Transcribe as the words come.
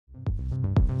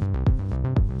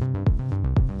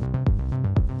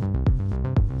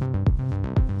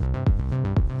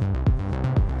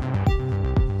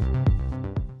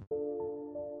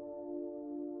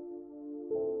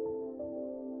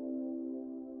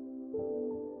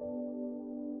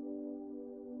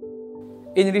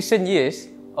In recent years,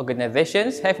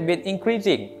 organizations have been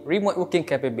increasing remote working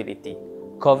capability.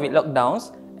 COVID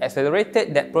lockdowns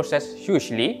accelerated that process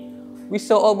hugely. We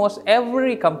saw almost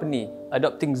every company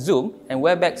adopting Zoom and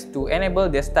Webex to enable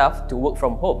their staff to work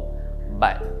from home.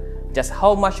 But just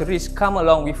how much risk come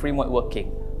along with remote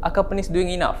working? Are companies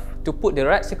doing enough to put the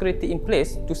right security in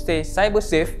place to stay cyber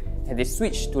safe as they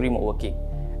switch to remote working?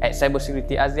 At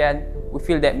Cybersecurity ASEAN, we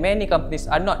feel that many companies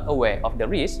are not aware of the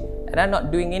risk and are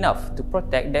not doing enough to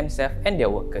protect themselves and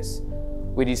their workers.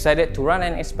 We decided to run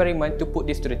an experiment to put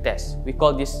this to the test. We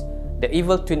call this the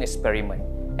Evil Twin experiment.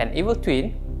 An Evil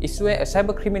Twin is where a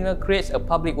cyber criminal creates a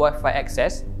public Wi-Fi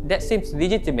access that seems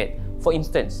legitimate. For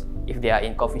instance, if they are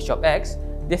in coffee shop X,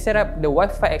 they set up the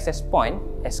Wi-Fi access point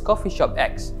as coffee shop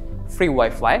X, free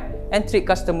Wi-Fi, and trick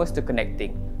customers to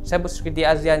connecting. Cybersecurity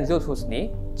ASEAN Zul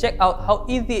Husni check out how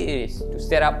easy it is to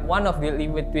set up one of the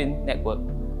Evil Twin network.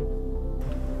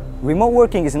 Remote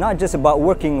working is not just about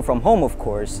working from home, of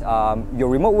course. Your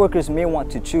remote workers may want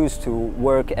to choose to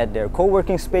work at their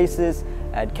co-working spaces,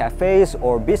 at cafes,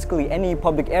 or basically any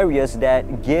public areas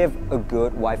that give a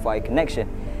good Wi-Fi connection.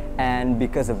 And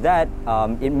because of that,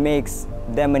 it makes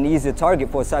them an easier target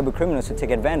for cyber criminals to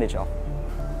take advantage of.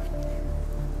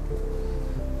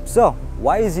 So,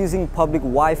 why is using public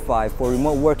Wi-Fi for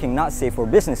remote working not safe for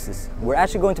businesses? We're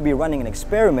actually going to be running an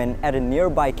experiment at a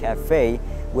nearby cafe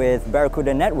with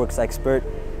Barracuda Networks expert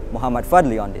Muhammad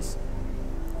Fadli on this.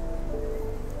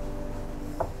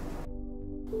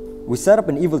 We set up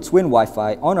an Evil Twin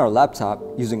Wi-Fi on our laptop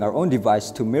using our own device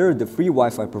to mirror the free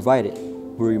Wi-Fi provided.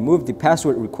 We removed the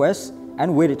password request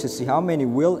and waited to see how many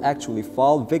will actually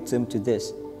fall victim to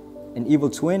this. An Evil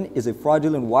Twin is a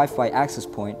fraudulent Wi-Fi access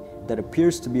point that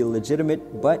appears to be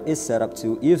legitimate but is set up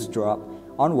to eavesdrop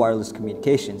on wireless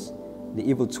communications. The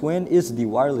Evil Twin is the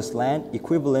wireless LAN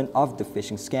equivalent of the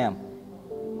phishing scam.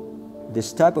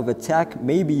 This type of attack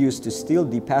may be used to steal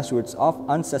the passwords of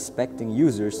unsuspecting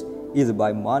users, either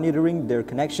by monitoring their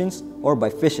connections or by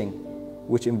phishing,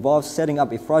 which involves setting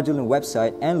up a fraudulent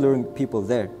website and luring people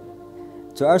there.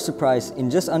 To our surprise, in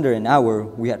just under an hour,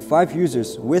 we had 5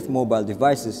 users with mobile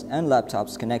devices and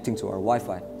laptops connecting to our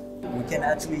Wi-Fi. We can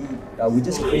actually, we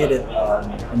just created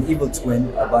an Evil Twin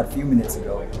about a few minutes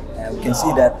ago, and we can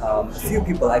see that a few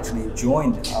people actually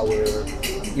joined our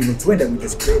Evil Twin that we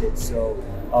just created. So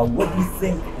what do you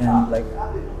think, and like,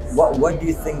 what do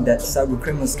you think that cyber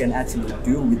criminals can actually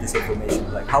do with this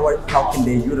information? Like, how can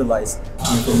they utilize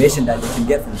the information that they can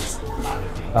get from this?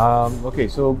 Okay,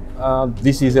 so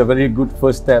this is a very good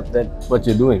first step that what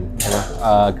you're doing,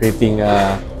 creating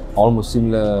almost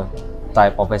similar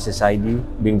type of SSID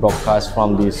being broadcast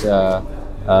from this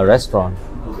restaurant,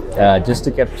 just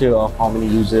to capture of how many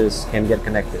users can get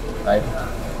connected, right?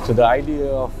 So the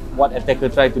idea of what attacker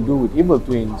tried to do with Evil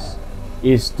Twins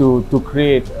is to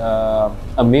create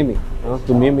a mimic,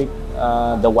 to mimic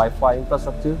the Wi-Fi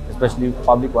infrastructure, especially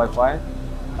public Wi-Fi,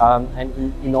 and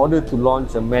in order to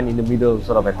launch a man-in-the-middle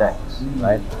sort of attacks,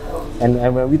 right? And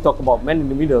when we talk about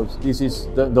man-in-the-middle, this is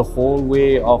the whole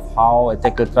way of how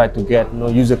attacker try to get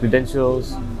user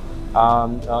credentials,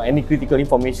 any critical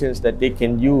information that they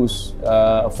can use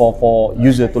for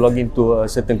user to log into a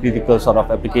certain critical sort of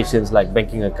applications like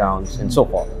banking accounts and so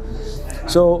forth.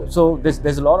 So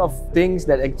there's a lot of things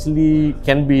that actually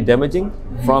can be damaging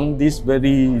from this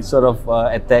very sort of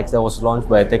attacks that was launched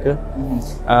by attacker.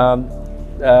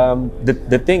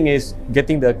 The thing is,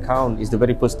 getting the account is the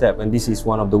very first step, and this is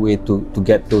one of the way to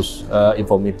get those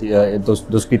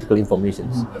those critical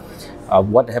informations.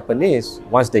 What happened is,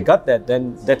 once they got that,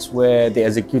 then that's where they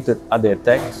executed other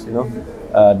attacks,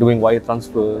 doing wire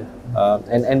transfer,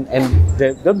 and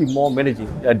there'll be more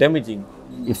damaging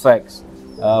effects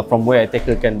from where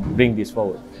attacker can bring this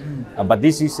forward. But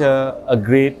this is a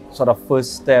great sort of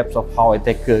first steps of how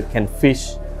attacker can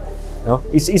phish.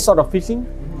 It's sort of phishing.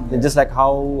 Just like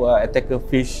how attacker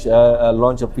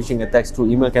launch of phishing attacks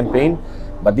through email campaign,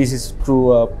 but this is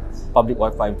through public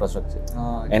Wi-Fi infrastructure.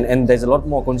 And there's a lot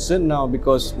more concern now,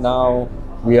 because now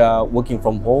we are working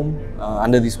from home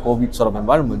under this COVID sort of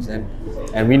environments, and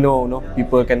we know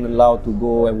people can allow to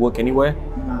go and work anywhere,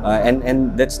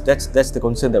 and that's the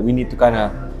concern that we need to kind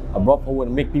of brought forward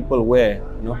and make people aware,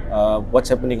 what's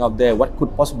happening out there, what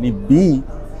could possibly be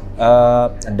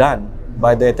done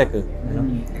by the attacker.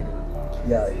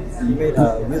 Yeah, you made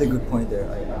a really good point there,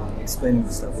 explaining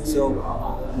this stuff. So,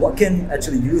 what can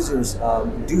actually users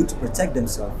do to protect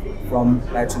themselves from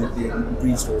actually being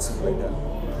breached or something like that?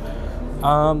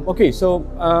 Okay, so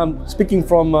speaking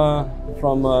from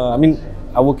I mean,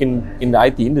 I work in the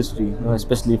IT industry,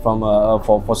 especially for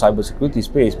cybersecurity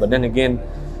space. But then again,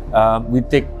 we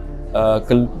take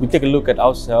a look at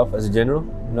ourselves as a general,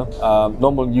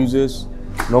 normal users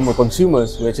normal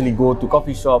consumers who actually go to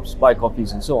coffee shops, buy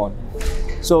coffees, and so on.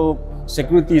 So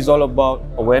security is all about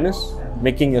awareness,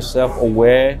 making yourself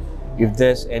aware if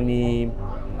there's any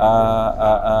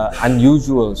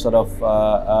unusual sort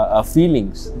of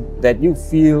feelings that you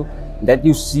feel, that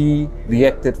you see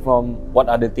reacted from what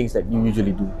are the things that you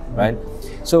usually do, right?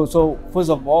 So first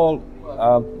of all,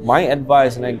 my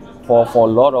advice, and for a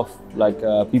lot of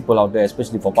people out there,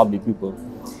 especially for public people,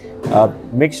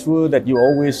 make sure that you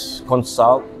always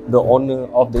consult the owner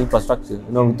of the infrastructure. You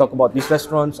know, we talk about these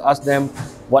restaurants, ask them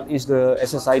what is the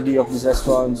SSID of these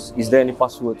restaurants, is there any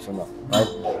passwords or not, right?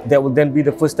 That will then be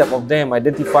the first step of them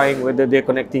identifying whether they're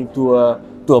connecting to a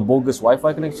bogus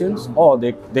Wi-Fi connections or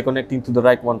they're connecting to the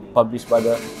right one published by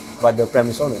the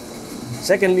premise owner.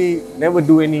 Secondly, never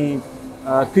do any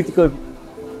critical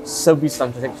service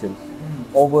transactions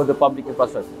over the public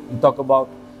infrastructure. We talk about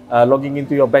logging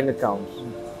into your bank accounts,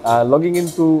 logging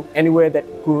into anywhere that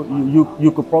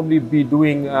you could probably be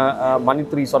doing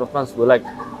monetary sort of transfer, like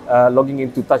logging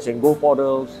into touch and go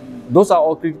portals. Those are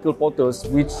all critical portals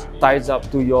which ties up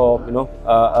to your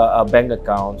bank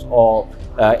accounts or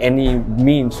any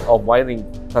means of wiring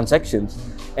transactions,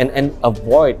 and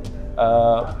avoid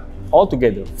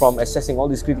altogether from accessing all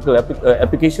these critical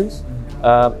applications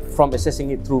from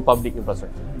accessing it through public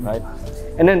infrastructure, right?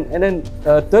 And then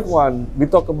third one, we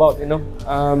talk about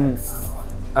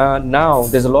now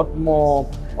there's a lot more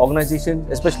organizations,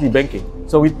 especially banking.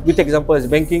 So we take example as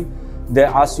banking. They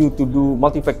ask you to do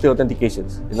multi-factor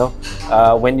authentications.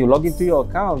 When you log into your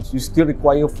accounts, you still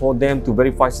require for them to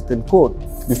verify certain code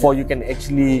before you can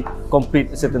actually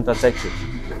complete a certain transaction.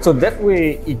 So that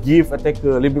way, it gives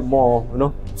attacker a little bit more,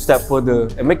 step further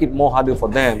and make it more harder for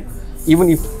them, even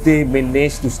if they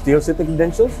manage to steal certain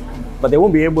credentials, but they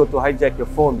won't be able to hijack your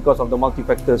phone because of the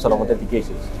multi-factor sort of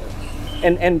authentications.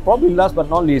 And probably last but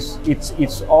not least,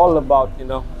 it's all about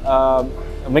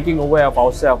making aware of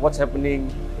ourselves, what's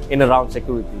happening in around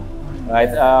security,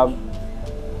 right?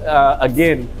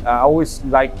 Again, I always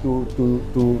like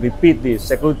to repeat this: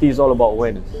 security is all about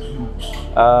awareness.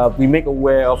 We make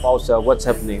aware of ourselves, what's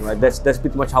happening, right? That's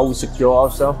pretty much how we secure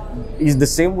ourselves. It's the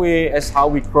same way as how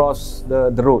we cross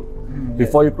the road.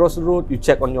 Before you cross the road, you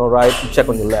check on your right, you check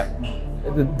on your left.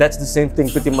 That's the same thing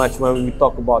pretty much when we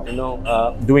talk about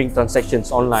doing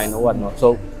transactions online or whatnot.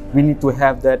 So we need to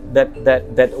have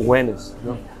that awareness,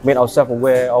 make ourselves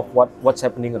aware of what's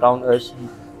happening around us,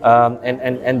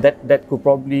 and that could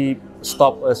probably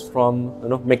stop us from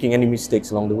making any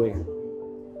mistakes along the way.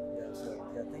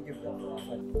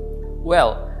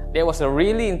 Well, that was a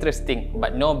really interesting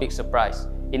but no big surprise.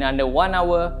 In under 1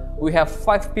 hour, we have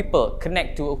 5 people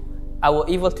connect to our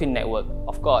Evil Twin network.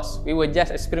 Of course, we were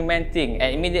just experimenting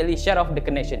and immediately shut off the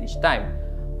connection each time.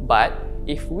 But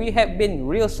if we had been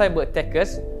real cyber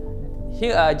attackers,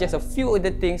 here are just a few of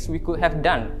the things we could have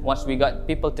done once we got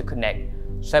people to connect.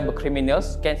 Cyber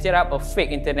criminals can set up a fake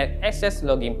internet access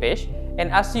login page and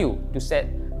ask you to set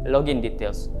login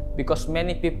details. Because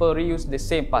many people reuse the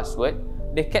same password,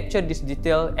 they capture this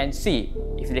detail and see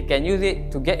if they can use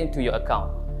it to get into your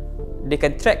account. They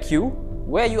can track you,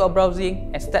 where you are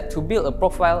browsing, and start to build a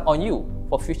profile on you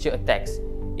for future attacks.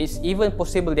 It's even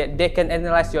possible that they can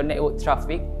analyze your network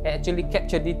traffic and actually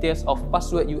capture details of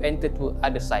password you enter to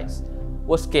other sites.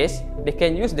 Worst case, they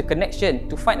can use the connection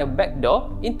to find a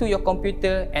backdoor into your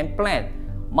computer and plant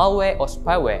malware or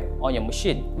spyware on your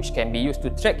machine, which can be used to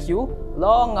track you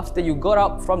long after you got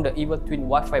out from the Evil Twin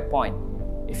Wi-Fi point.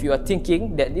 If you are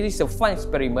thinking that this is a fun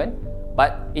experiment,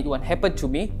 but it won't happen to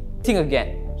me, think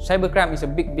again. Cybercrime is a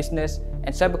big business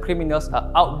and cyber criminals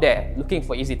are out there looking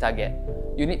for easy target.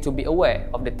 You need to be aware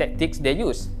of the tactics they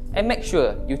use and make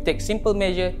sure you take simple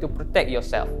measures to protect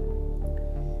yourself.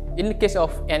 In the case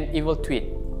of an evil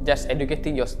twin, just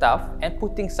educating your staff and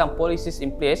putting some policies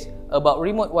in place about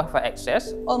remote Wi-Fi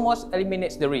access almost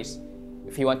eliminates the risk.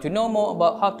 If you want to know more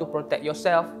about how to protect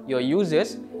yourself, your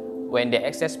users, when they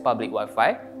access public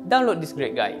Wi-Fi, download this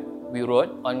great guide we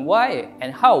wrote on why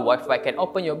and how Wi-Fi can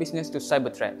open your business to cyber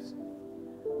threats.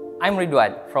 I'm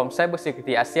Ridwan from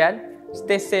Cybersecurity ASEAN.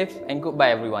 Stay safe and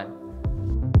goodbye everyone.